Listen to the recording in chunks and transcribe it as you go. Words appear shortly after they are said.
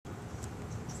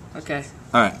Okay.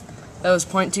 Alright. That was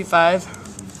 0.25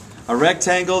 A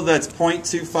rectangle that's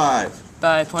 0.25.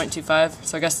 by 0.25,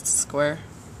 so I guess it's a square.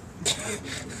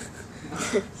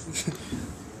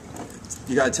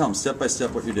 You gotta tell them step by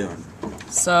step what you're doing.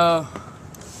 So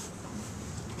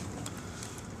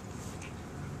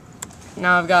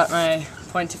now I've got my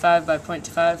 0.25 by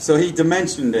 0.25. So he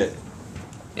dimensioned it.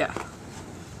 Yeah.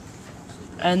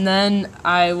 And then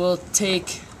I will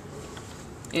take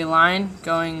a line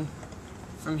going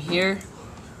from here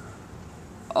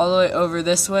all the way over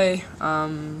this way. How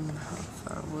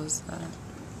far was that?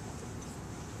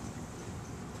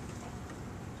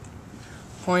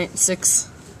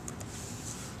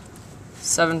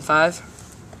 0.675,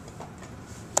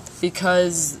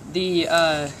 because the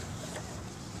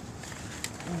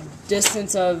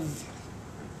distance of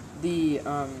the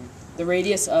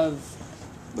radius of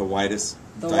The widest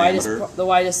the diameter.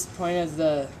 widest point of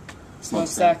the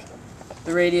smokestack,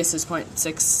 the radius is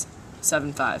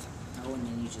 0.675.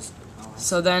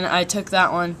 So then I took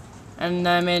that one and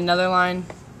then I made another line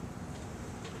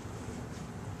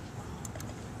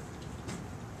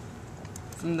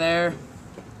from there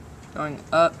going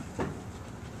up.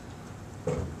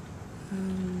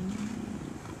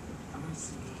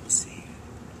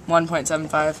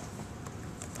 1.75.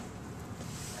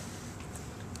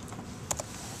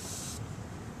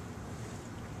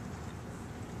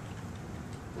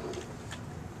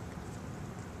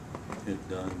 Hit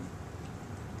done.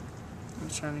 I'm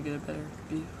just trying to get a better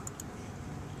view.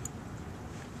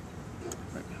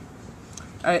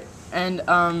 Alright, and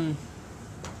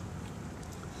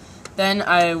then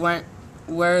I went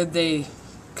where they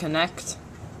connect,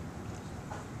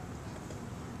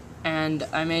 and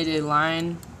I made a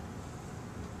line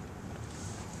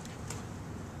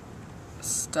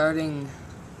starting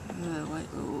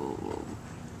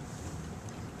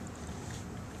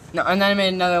no, and then I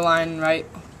made another line right,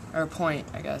 or point,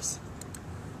 I guess,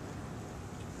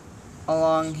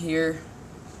 along here.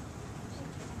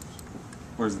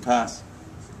 Where's the pass?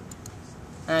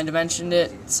 And I dimensioned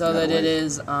it so that it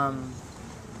is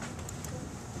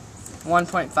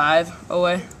 1.5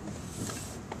 away.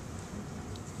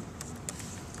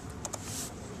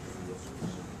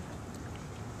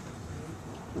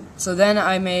 So then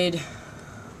I made,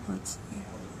 let's see,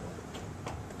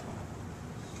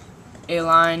 a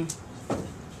line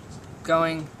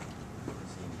going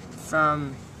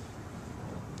from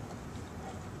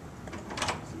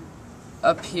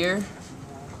up here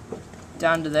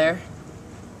down to there,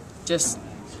 just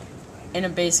in a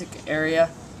basic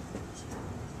area.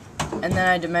 And then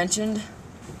I dimensioned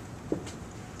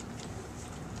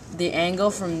the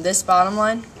angle from this bottom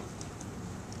line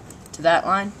to that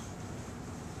line,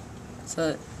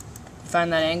 so that you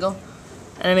find that angle.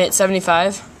 And I made it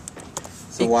 75.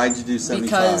 So why'd you do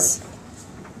 75?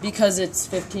 Because it's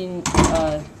 15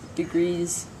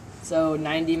 degrees, so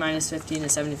 90 minus 15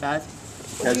 is 75.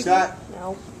 Catch that?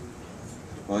 No.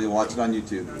 Well, you'll watch it on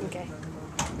YouTube. Okay.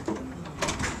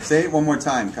 Say it one more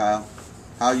time, Kyle.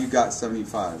 How you got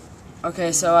 75?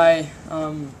 Okay, so I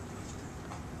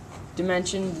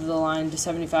dimensioned the line to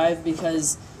 75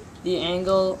 because the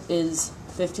angle is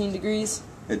 15 degrees.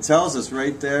 It tells us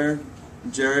right there,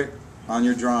 Jarrett, on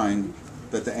your drawing,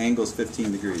 that the angle is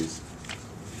 15 degrees.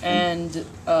 And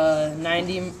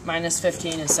 90 minus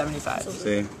 15 is 75.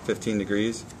 See, 15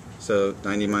 degrees. So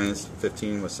 90 minus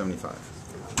 15 was 75.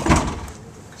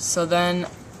 So then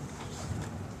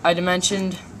I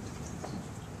dimensioned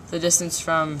the distance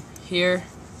from here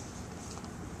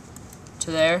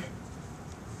to there,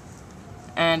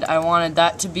 and I wanted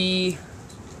that to be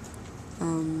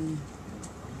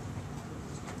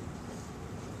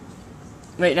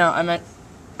wait, no,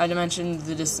 I dimensioned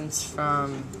the distance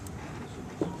from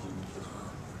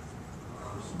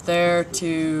there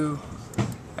to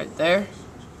right there,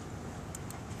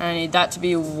 and I need that to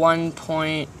be 1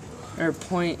 point, or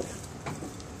point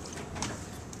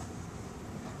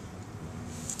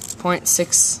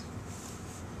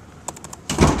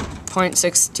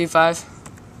 0.625.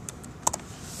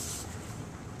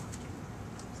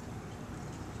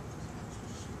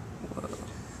 Whoa,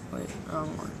 wait,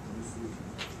 wrong one.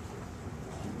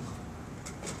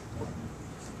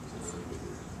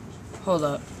 Hold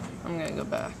up, I'm gonna go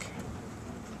back.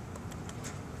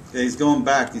 Yeah, he's going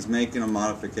back. He's making a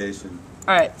modification.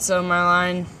 Alright, so my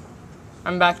line,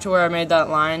 I'm back to where I made that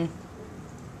line,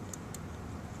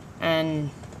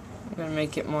 and I'm going to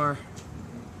make it more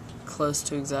close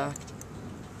to exact.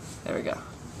 There we go.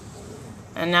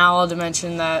 And now I'll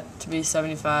dimension that to be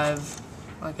 75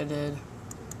 like I did.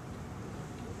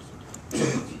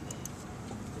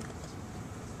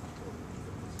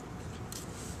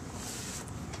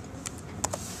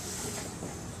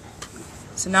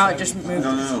 So now it just moved.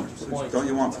 No. Don't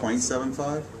you want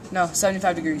 0.75? No,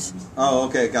 75 degrees. Oh,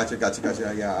 okay. Gotcha.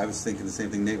 Yeah, I was thinking the same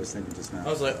thing Nate was thinking just now. I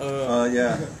was like,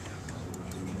 yeah.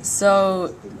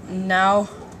 So now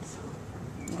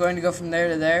I'm going to go from there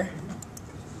to there.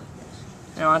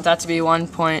 And I want that to be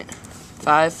 1.5,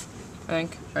 I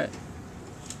think, right?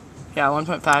 Yeah,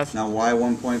 1.5. Now why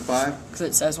 1.5? Because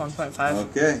it says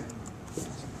 1.5. Okay.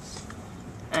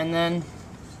 And then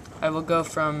I will go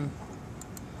from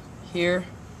here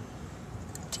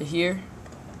to here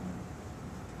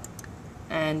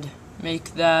and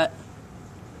make that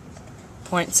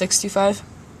 0.65.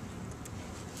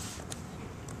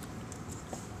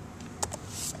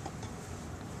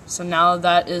 So now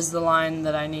that is the line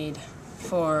that I need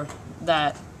for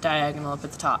that diagonal up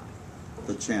at the top.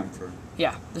 The chamfer.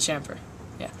 Yeah, the chamfer.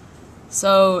 Yeah.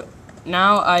 So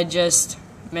now I just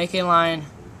make a line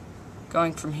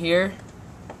going from here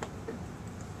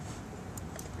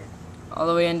all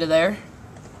the way into there,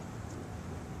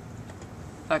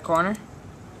 that corner,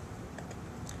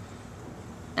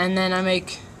 and then I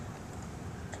make,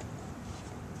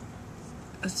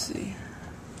 let's see,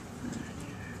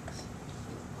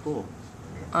 Cool.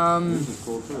 Yours is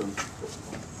cool too.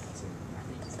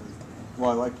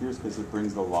 Well, I like yours because it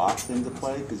brings the lock into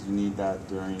play because you need that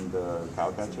during the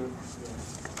cow catcher.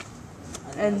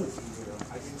 and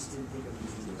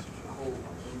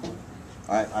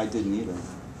I didn't either.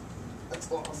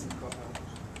 That's awesome.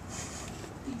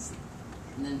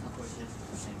 And then, of course,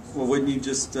 Well, wouldn't you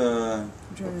just, I'm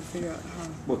trying to figure out how.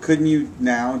 well, couldn't you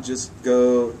now just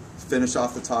go finish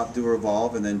off the top, do a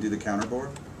revolve, and then do the counterbore?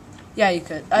 Yeah, you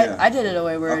could. Yeah. I did it a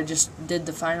way where I just did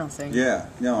the final thing. Yeah.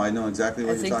 No, I know exactly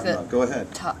what I you're think talking that about. Go ahead.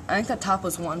 I think that top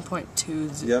was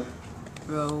 1.20 Yep.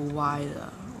 wide.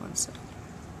 1 second.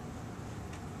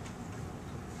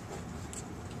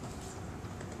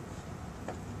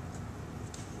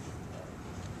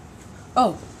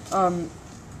 Oh,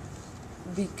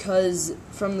 because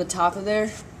from the top of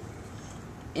there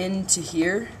into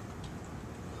here,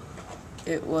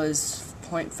 it was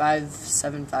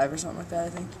 0.575 or something like that, I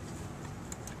think.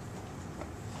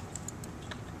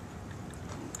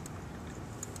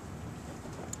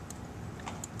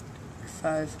 Or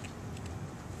 5.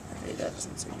 Okay, that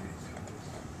doesn't seem right.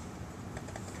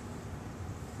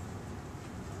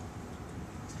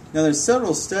 Now, there's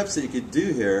several steps that you could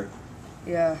do here.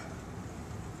 Yeah.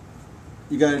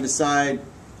 You got to decide,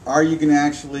 are you going to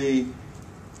actually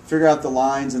figure out the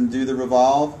lines and do the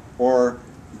revolve, or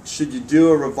should you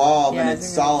do a revolve Yeah, and I it's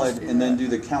think I solid just do and then that. do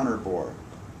the counter bore?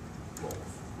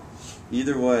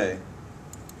 Either way.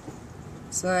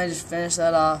 So then I just finish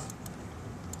that off.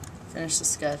 Finish the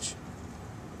sketch.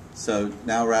 So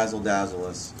now razzle dazzle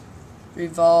us.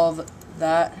 Revolve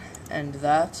that and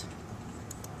that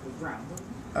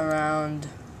around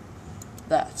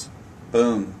that.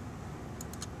 Boom.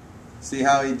 See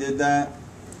how he did that?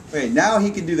 Wait, now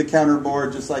he can do the counter bore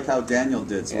just like how Daniel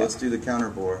did. So Yeah. let's do the counter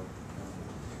bore.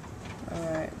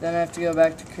 Alright, then I have to go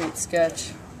back to create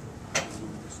sketch.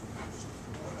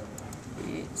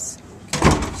 Create sketch.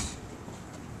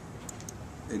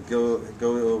 Go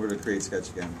over to create sketch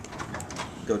again.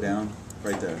 Go down,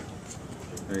 right there.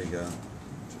 There you go.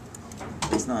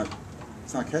 It's not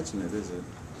catching it, is it?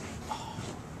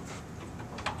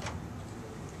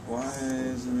 Why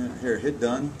isn't it here? Hit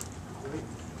done.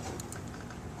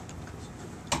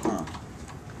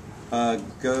 Huh.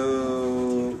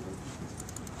 Go.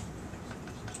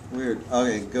 Weird.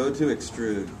 Okay, go to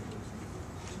extrude.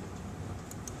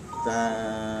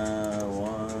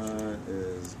 What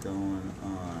is going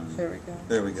on? There we go.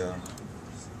 There we go.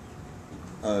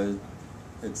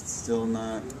 It's still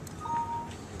not.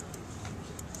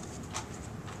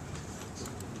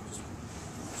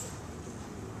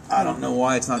 I don't know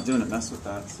why it's not doing it. Mess with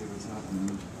that. See what's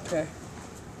happening. Okay.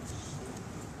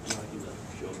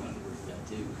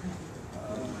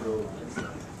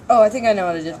 Oh, I think I know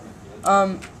what I did.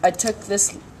 I took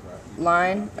this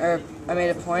line, or I made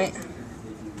a point.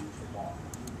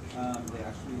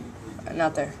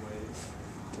 Not there.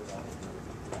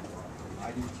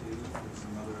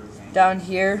 Down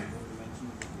here,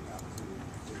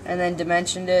 and then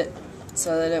dimensioned it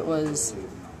so that it was.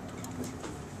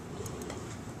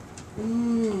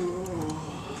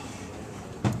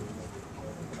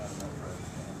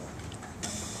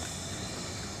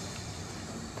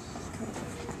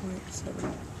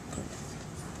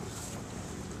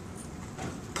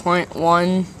 Point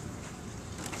one.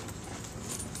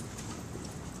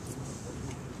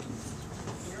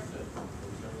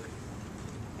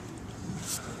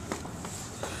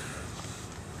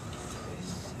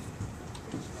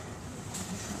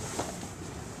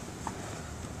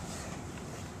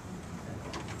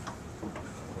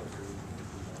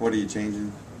 What are you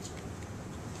changing?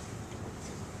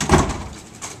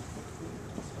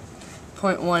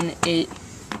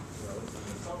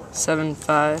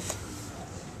 0.1875.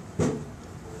 I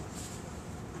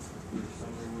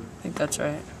think that's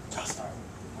right.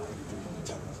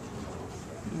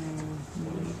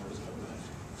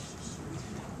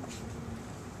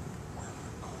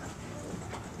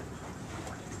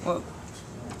 Whoa.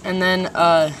 And then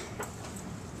I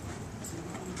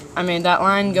made that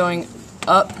line going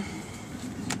up.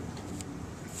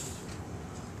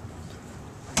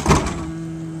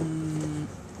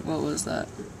 What was that?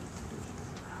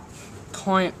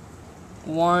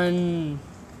 0.1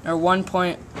 or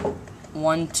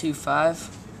 1.125.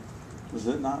 Was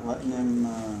it not letting him?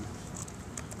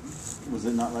 Was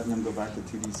it not letting him go back to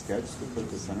 2D sketch to put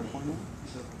the center point in?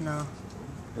 No.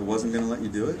 It wasn't going to let you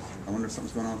do it? I wonder if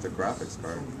something's going on with the graphics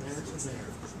card.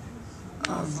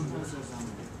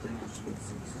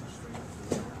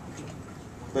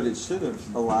 But it should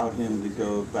have allowed him to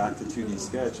go back to 2D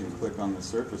sketch and click on the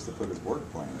surface to put his work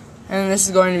plane. And this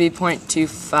is going to be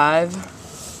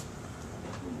 0.25.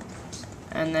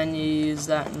 And then you use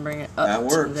that and bring it up That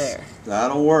works. to there.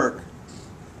 That'll work.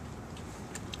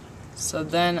 So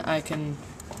then I can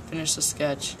finish the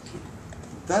sketch.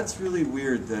 That's really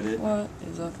weird that it What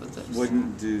is up with this?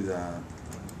 wouldn't do that.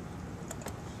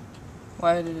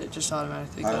 Why did it just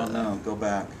automatically go I don't to that? know. Go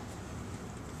back.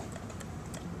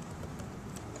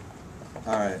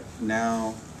 Alright,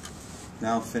 now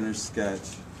finish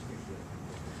sketch.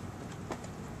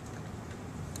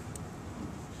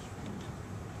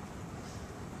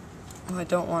 Oh, I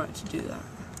don't want it to do that.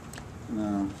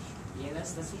 No. Yeah,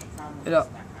 that's what the problem with It that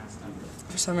kind of stuff.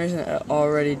 For some reason, it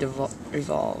already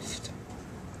revolved.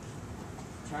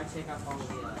 Try to take off all of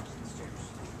the restrictions.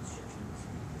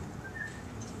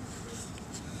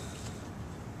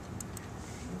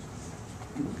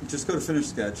 Just go to finish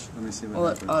sketch. Let me see what Well,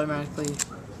 it happens. automatically It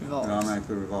revolves.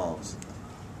 automatically revolves.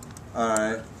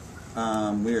 Alright.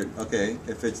 Weird. Okay,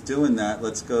 if it's doing that,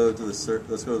 let's go to the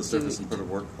surface and put a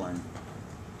work plane.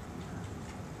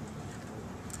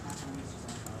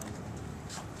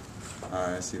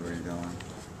 Alright, I see where you're going.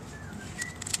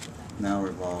 Now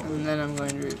revolve. And then I'm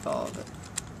going to revolve it.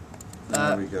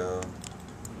 There we go.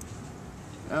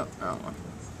 No, wrong one.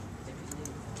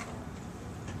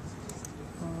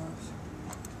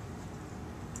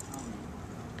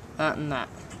 That and that.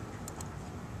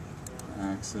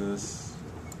 Axis.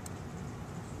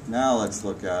 Now let's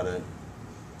look at it.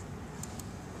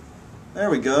 There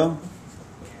we go.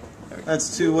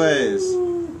 That's 2 ways.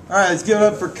 Alright, let's give it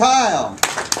up for Kyle.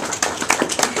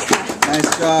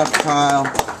 Nice job, Kyle.